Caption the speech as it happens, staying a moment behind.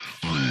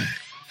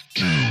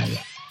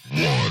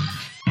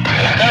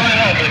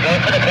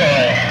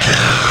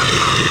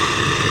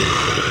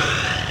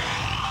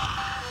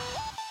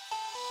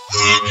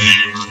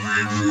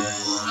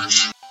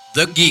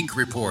The Geek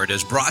Report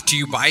is brought to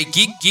you by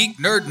Geek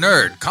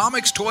Nerd,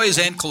 comics, toys,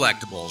 and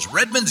collectibles.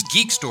 Redmond's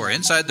Geek Store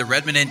inside the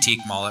Redmond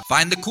Antique Mall.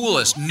 Find the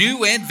coolest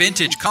new and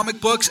vintage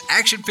comic books,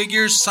 action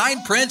figures,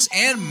 signed prints,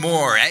 and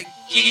more at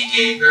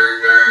Geek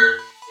Nerd.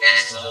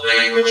 It's the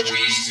language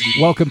we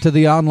see. Welcome to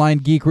the Online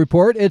Geek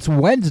Report. It's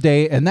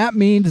Wednesday, and that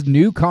means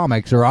new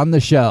comics are on the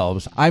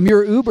shelves. I'm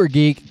your Uber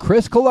geek,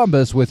 Chris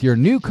Columbus, with your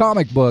new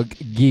comic book,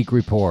 Geek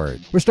Report.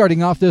 We're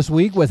starting off this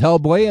week with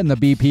Hellboy and the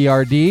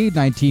BPRD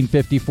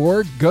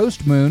 1954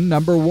 Ghost Moon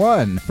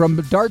 #1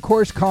 from Dark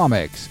Horse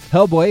Comics.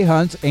 Hellboy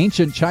hunts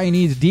ancient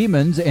Chinese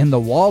demons in the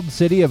walled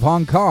city of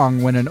Hong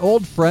Kong when an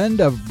old friend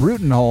of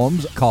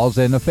Brutenholm's calls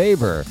in a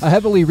favor. A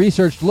heavily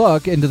researched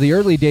look into the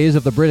early days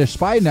of the British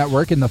spy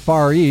network in the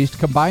Far East,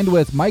 combined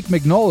with Mike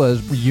Mignola's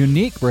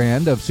unique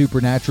brand of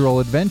supernatural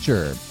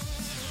adventure.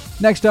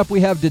 Next up,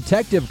 we have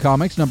Detective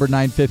Comics number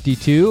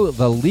 952,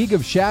 The League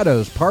of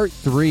Shadows, Part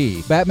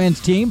 3. Batman's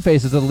team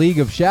faces a League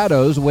of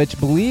Shadows which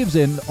believes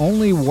in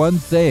only one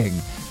thing: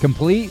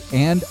 complete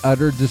and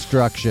utter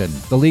destruction.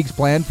 The League's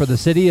plan for the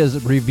city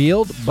is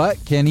revealed, but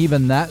can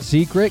even that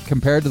secret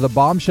compare to the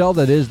bombshell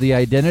that is the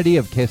identity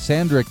of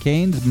Cassandra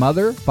Cain's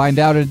mother? Find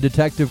out in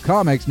Detective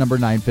Comics number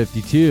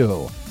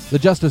 952. The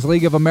Justice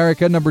League of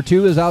America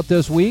 #2 is out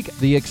this week,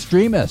 The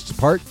Extremists,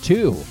 Part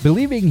 2.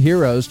 Believing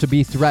heroes to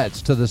be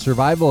threats to the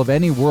survival of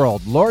any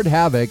world, Lord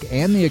Havoc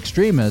and the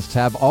Extremists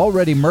have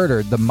already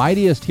murdered the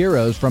mightiest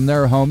heroes from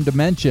their home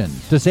dimension.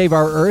 To save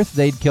our Earth,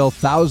 they'd kill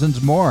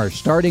thousands more,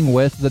 starting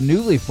with the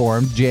newly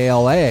formed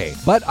JLA.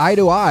 But eye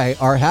to eye,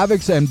 are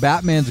Havoc's and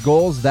Batman's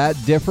goals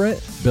that different?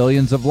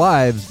 Billions of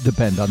lives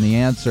depend on the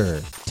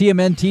answer.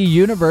 TMNT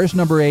Universe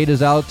 #8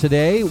 is out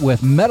today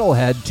with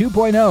Metalhead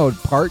 2.0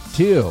 Part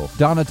 2.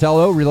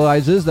 Donatello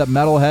realizes that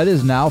Metalhead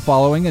is now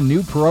following a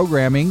new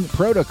programming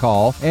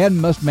protocol and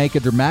must make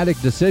a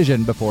dramatic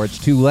decision before it's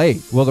too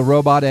late. Will the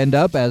robot end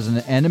up as an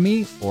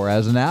enemy or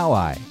as an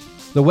ally?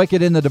 The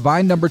Wicked and the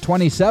Divine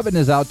 #27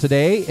 is out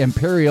today,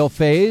 Imperial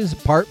Phase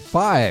Part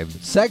 5,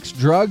 Sex,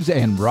 Drugs,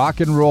 and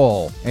Rock and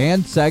Roll.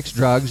 And Sex,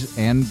 Drugs,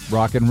 and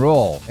Rock and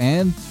Roll.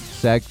 And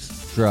Sex,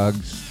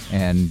 Drugs,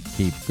 and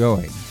keep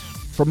going.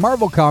 From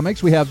Marvel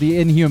Comics, we have the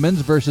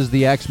Inhumans versus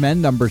the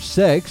X-Men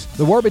 #6.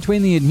 The war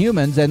between the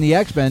Inhumans and the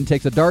X-Men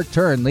takes a dark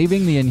turn,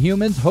 leaving the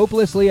Inhumans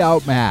hopelessly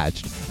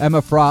outmatched.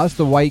 Emma Frost,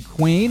 the White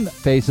Queen,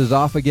 faces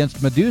off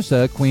against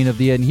Medusa, Queen of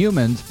the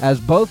Inhumans, as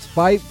both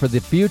fight for the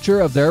future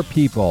of their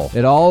people.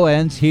 It all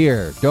ends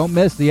here. Don't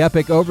miss the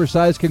epic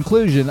oversized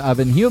conclusion of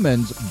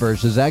Inhumans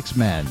versus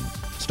X-Men.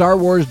 Star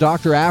Wars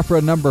Dr.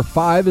 Aphra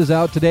 #5 is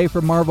out today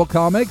from Marvel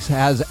Comics.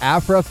 Has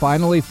Aphra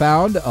finally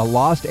found a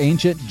lost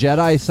ancient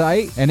Jedi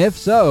site? And if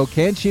so,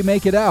 can she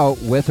make it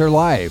out with her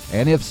life?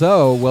 And if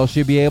so, will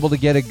she be able to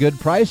get a good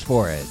price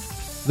for it?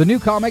 The new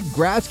comic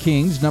Grass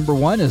Kings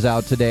 #1 is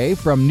out today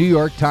from New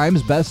York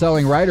Times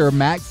bestselling writer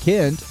Matt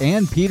Kint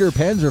and Peter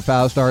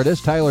Panzerfaust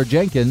artist Tyler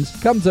Jenkins.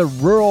 Comes a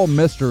rural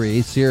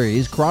mystery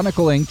series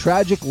chronicling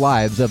tragic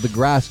lives of the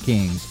Grass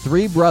Kings,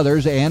 3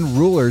 brothers and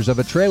rulers of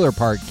a trailer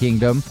park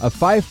kingdom, a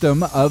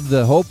fiefdom of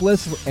the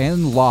hopeless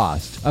and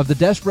lost, of the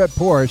desperate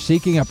poor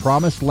seeking a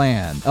promised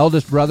land.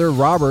 Eldest brother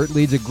Robert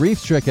leads a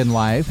grief-stricken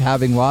life,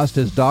 having lost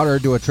his daughter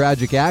to a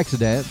tragic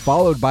accident,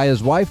 followed by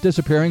his wife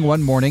disappearing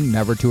one morning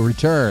never to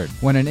return.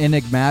 When an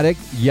enigmatic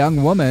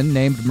young woman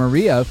named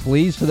Maria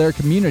flees to their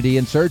community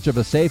in search of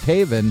a safe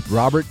haven,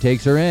 Robert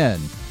takes her in.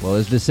 Will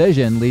his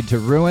decision lead to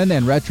ruin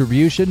and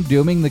retribution,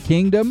 dooming the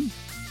kingdom?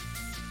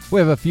 We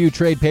have a few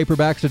trade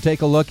paperbacks to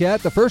take a look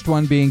at. The first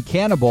one being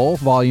Cannibal,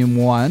 Volume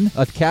 1.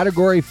 A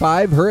Category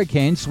 5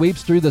 hurricane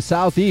sweeps through the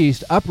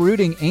southeast,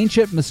 uprooting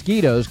ancient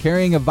mosquitoes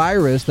carrying a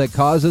virus that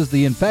causes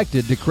the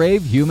infected to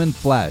crave human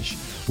flesh.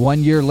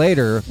 1 year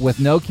later, with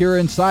no cure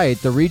in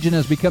sight, the region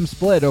has become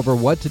split over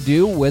what to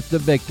do with the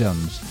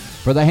victims.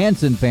 For the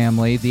Hansen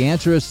family, the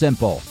answer is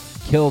simple: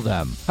 kill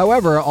them.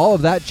 However, all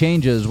of that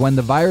changes when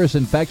the virus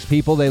infects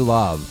people they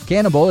love.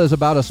 Cannibal is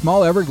about a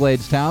small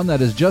Everglades town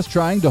that is just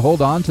trying to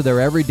hold on to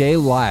their everyday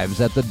lives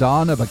at the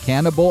dawn of a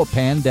cannibal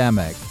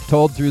pandemic.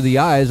 Told through the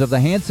eyes of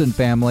the Hansen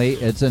family,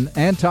 it's an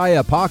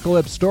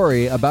anti-apocalypse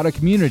story about a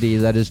community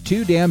that is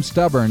too damn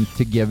stubborn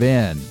to give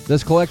in.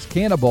 This collects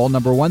Cannibal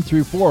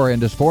 #1-4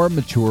 and is for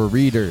mature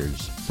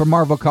readers. From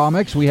Marvel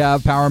Comics, we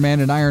have Power Man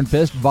and Iron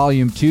Fist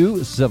Volume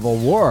 2, Civil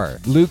War.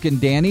 Luke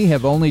and Danny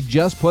have only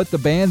just put the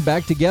band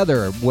back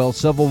together. Will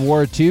Civil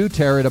War 2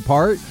 tear it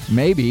apart?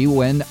 Maybe,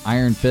 when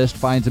Iron Fist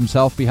finds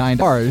himself behind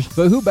bars,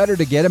 but who better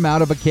to get him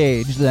out of a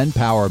cage than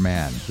Power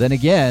Man? Then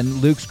again,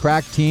 Luke's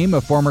crack team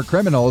of former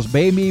criminals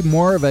may be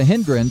more of a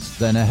hindrance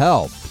than a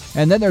help.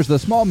 And then there's the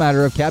small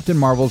matter of Captain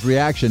Marvel's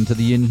reaction to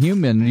the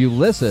Inhuman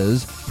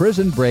Ulysses'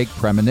 prison break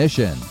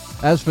premonition.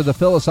 As for the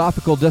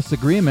philosophical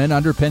disagreement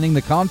underpinning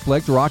the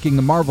conflict rocking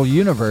the Marvel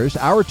Universe,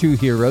 our 2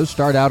 heroes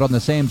start out on the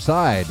same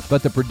side,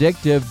 but the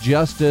predictive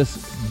justice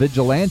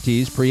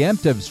vigilantes'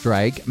 preemptive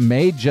strike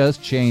may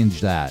just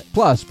change that.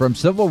 Plus, from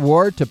Civil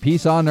War to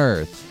Peace on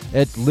Earth,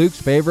 it's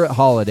Luke's favorite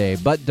holiday,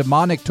 but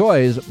demonic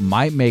toys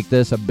might make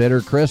this a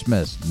bitter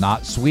Christmas,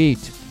 not sweet.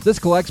 This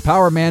collects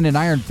Power Man and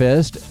Iron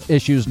Fist,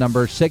 issues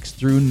number 6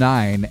 through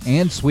 9,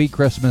 and Sweet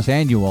Christmas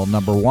Annual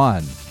number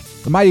 1.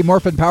 The Mighty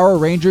Morphin Power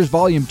Rangers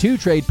Volume 2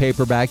 trade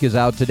paperback is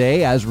out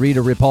today. As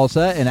Rita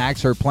Repulsa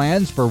enacts her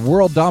plans for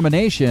world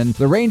domination,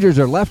 the Rangers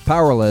are left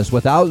powerless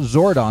without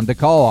Zordon to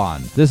call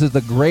on. This is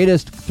the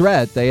greatest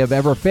threat they have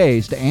ever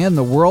faced, and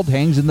the world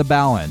hangs in the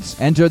balance.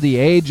 Enter the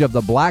Age of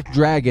the Black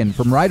Dragon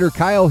from writer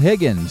Kyle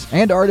Higgins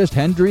and artist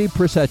Hendry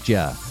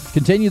Presetja.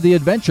 Continue the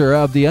adventure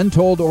of the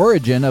untold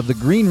origin of the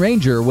Green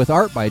Ranger with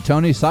art by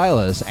Tony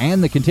Silas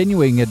and the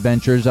continuing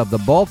adventures of the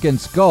Bulk and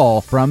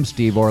Skull from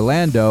Steve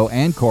Orlando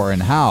and Corin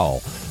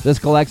Howell. This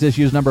collects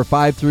issues number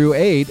 5 through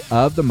 8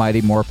 of the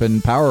Mighty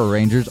Morphin Power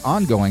Rangers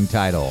ongoing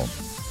title.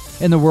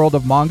 In the world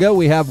of manga,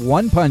 we have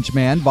One Punch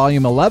Man,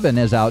 Volume 11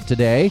 is out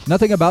today.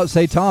 Nothing about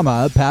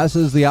Saitama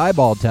passes the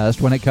eyeball test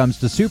when it comes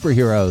to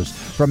superheroes,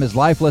 from his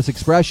lifeless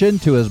expression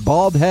to his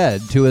bald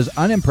head to his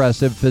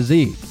unimpressive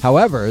physique.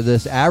 However,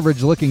 this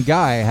average-looking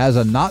guy has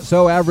a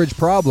not-so-average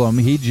problem.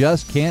 He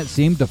just can't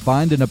seem to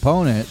find an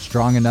opponent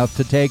strong enough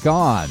to take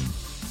on.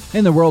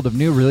 In the world of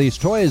new release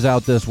toys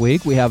out this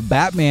week, we have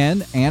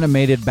Batman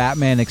Animated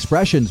Batman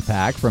Expressions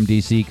Pack from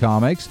DC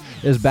Comics.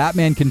 Is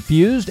Batman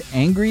confused,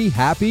 angry,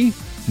 happy?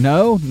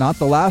 No, not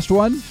the last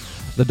one.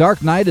 The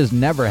Dark Knight is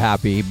never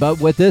happy, but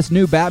with this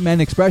new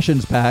Batman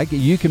Expressions Pack,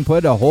 you can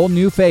put a whole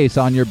new face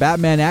on your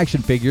Batman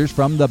action figures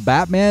from the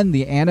Batman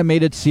the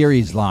Animated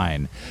Series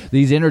line.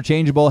 These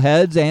interchangeable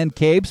heads and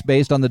capes,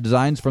 based on the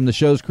designs from the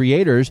show's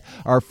creators,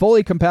 are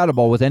fully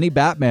compatible with any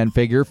Batman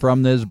figure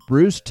from this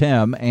Bruce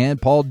Timm and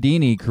Paul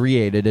Dini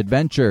created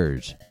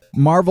adventures.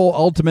 Marvel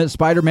Ultimate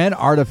Spider-Man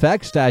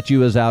Artifact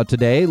statue is out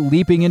today.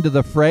 Leaping into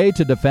the fray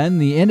to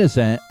defend the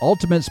innocent,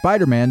 Ultimate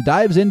Spider-Man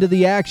dives into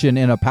the action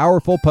in a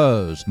powerful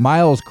pose.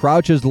 Miles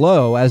crouches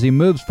low as he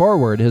moves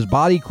forward, his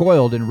body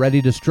coiled and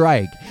ready to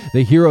strike.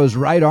 The hero's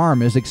right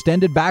arm is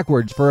extended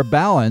backwards for a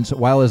balance,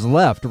 while his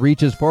left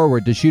reaches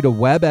forward to shoot a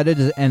web at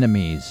his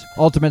enemies.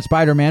 Ultimate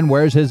Spider-Man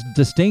wears his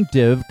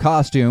distinctive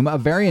costume, a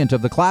variant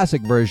of the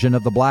classic version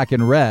of the black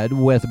and red,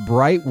 with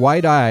bright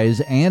white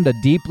eyes and a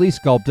deeply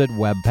sculpted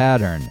web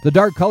pattern. The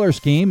dark color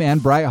scheme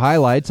and bright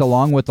highlights,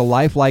 along with the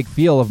lifelike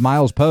feel of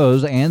Miles'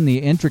 pose and the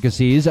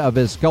intricacies of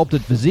his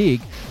sculpted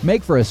physique,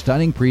 make for a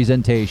stunning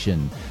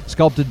presentation.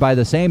 Sculpted by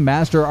the same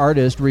master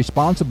artist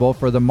responsible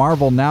for the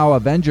Marvel Now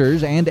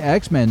Avengers and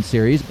X-Men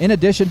series, in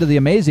addition to the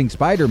Amazing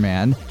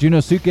Spider-Man,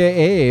 Junosuke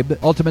Abe,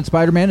 Ultimate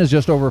Spider-Man is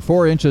just over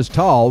 4 inches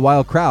tall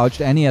while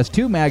crouched, and he has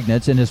 2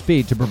 magnets in his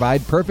feet to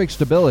provide perfect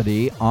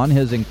stability on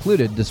his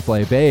included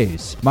display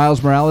base.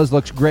 Miles Morales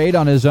looks great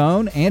on his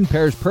own and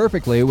pairs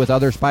perfectly with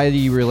other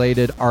Spidey-related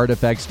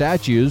artifact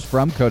statues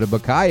from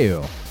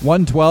Kotobukiya.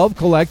 112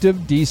 Collective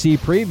DC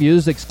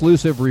Previews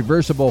exclusive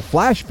reversible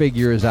Flash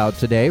figure is out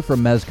today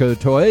from Mezco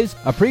Toys.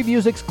 A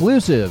Previews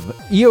exclusive,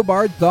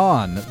 Eobard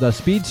Thawne, the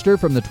speedster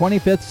from the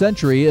 25th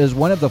century, is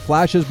one of the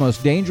Flash's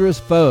most dangerous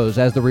foes,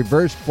 as the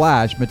reversed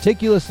Flash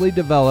meticulously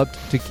developed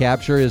to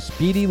capture his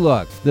speedy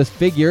look. This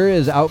figure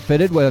is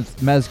outfitted with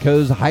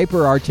Mezco's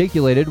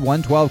hyper-articulated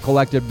 112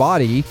 collected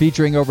body,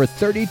 featuring over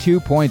 32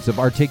 points of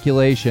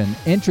articulation,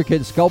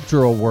 intricate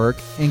sculptural work,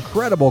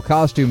 incredible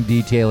costume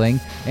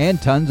detailing,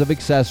 and tons of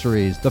accessories.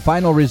 The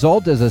final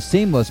result is a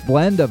seamless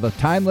blend of a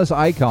timeless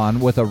icon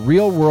with a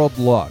real-world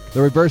look.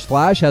 The Reverse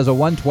Flash has a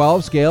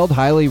 112 scaled,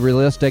 highly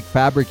realistic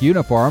fabric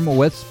uniform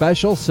with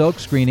special silk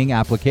screening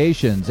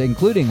applications,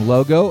 including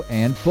logo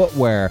and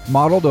footwear,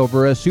 modeled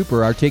over a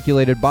super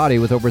articulated body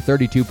with over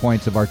 32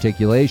 points of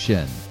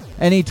articulation.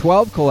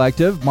 NE12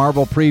 Collective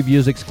Marvel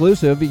Previews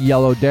exclusive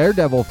Yellow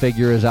Daredevil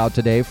figure is out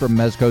today from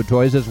Mezco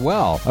Toys as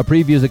well. A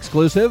Previews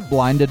exclusive,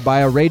 blinded by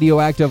a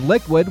radioactive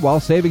liquid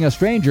while saving a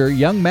stranger,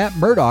 young Matt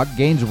Murdock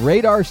gains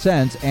radar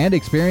sense and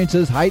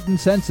experiences heightened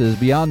senses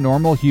beyond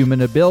normal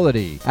human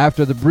ability.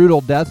 After the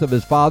brutal death of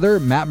his father,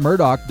 Matt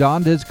Murdock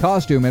donned his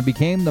costume and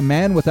became the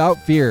man without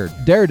fear,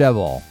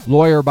 Daredevil.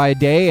 Lawyer by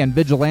day and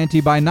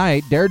vigilante by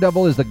night,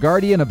 Daredevil is the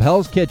guardian of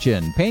Hell's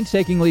Kitchen,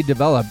 painstakingly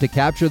developed to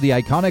capture the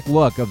iconic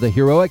look of the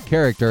heroic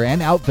character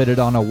and outfitted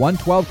on a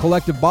 112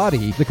 collective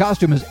body. The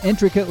costume is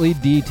intricately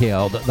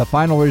detailed. The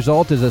final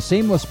result is a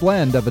seamless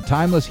blend of a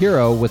timeless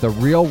hero with a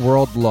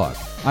real-world look.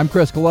 I'm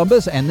Chris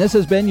Columbus, and this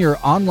has been your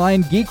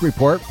Online Geek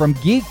Report from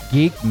Geek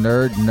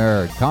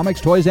Nerd. Comics,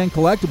 toys, and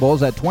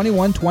collectibles at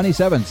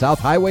 2127 South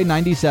Highway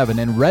 97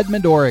 in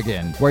Redmond,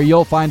 Oregon, where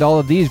you'll find all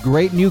of these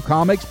great new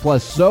comics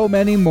plus so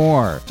many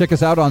more. Check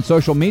us out on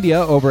social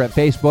media over at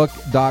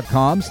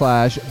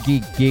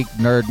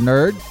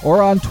facebook.com/geeknerd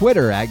or on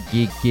Twitter at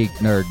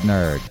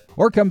geeknerd.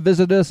 Or come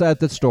visit us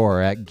at the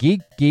store at Geek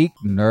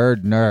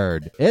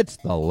Nerd. It's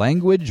the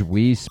language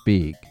we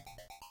speak.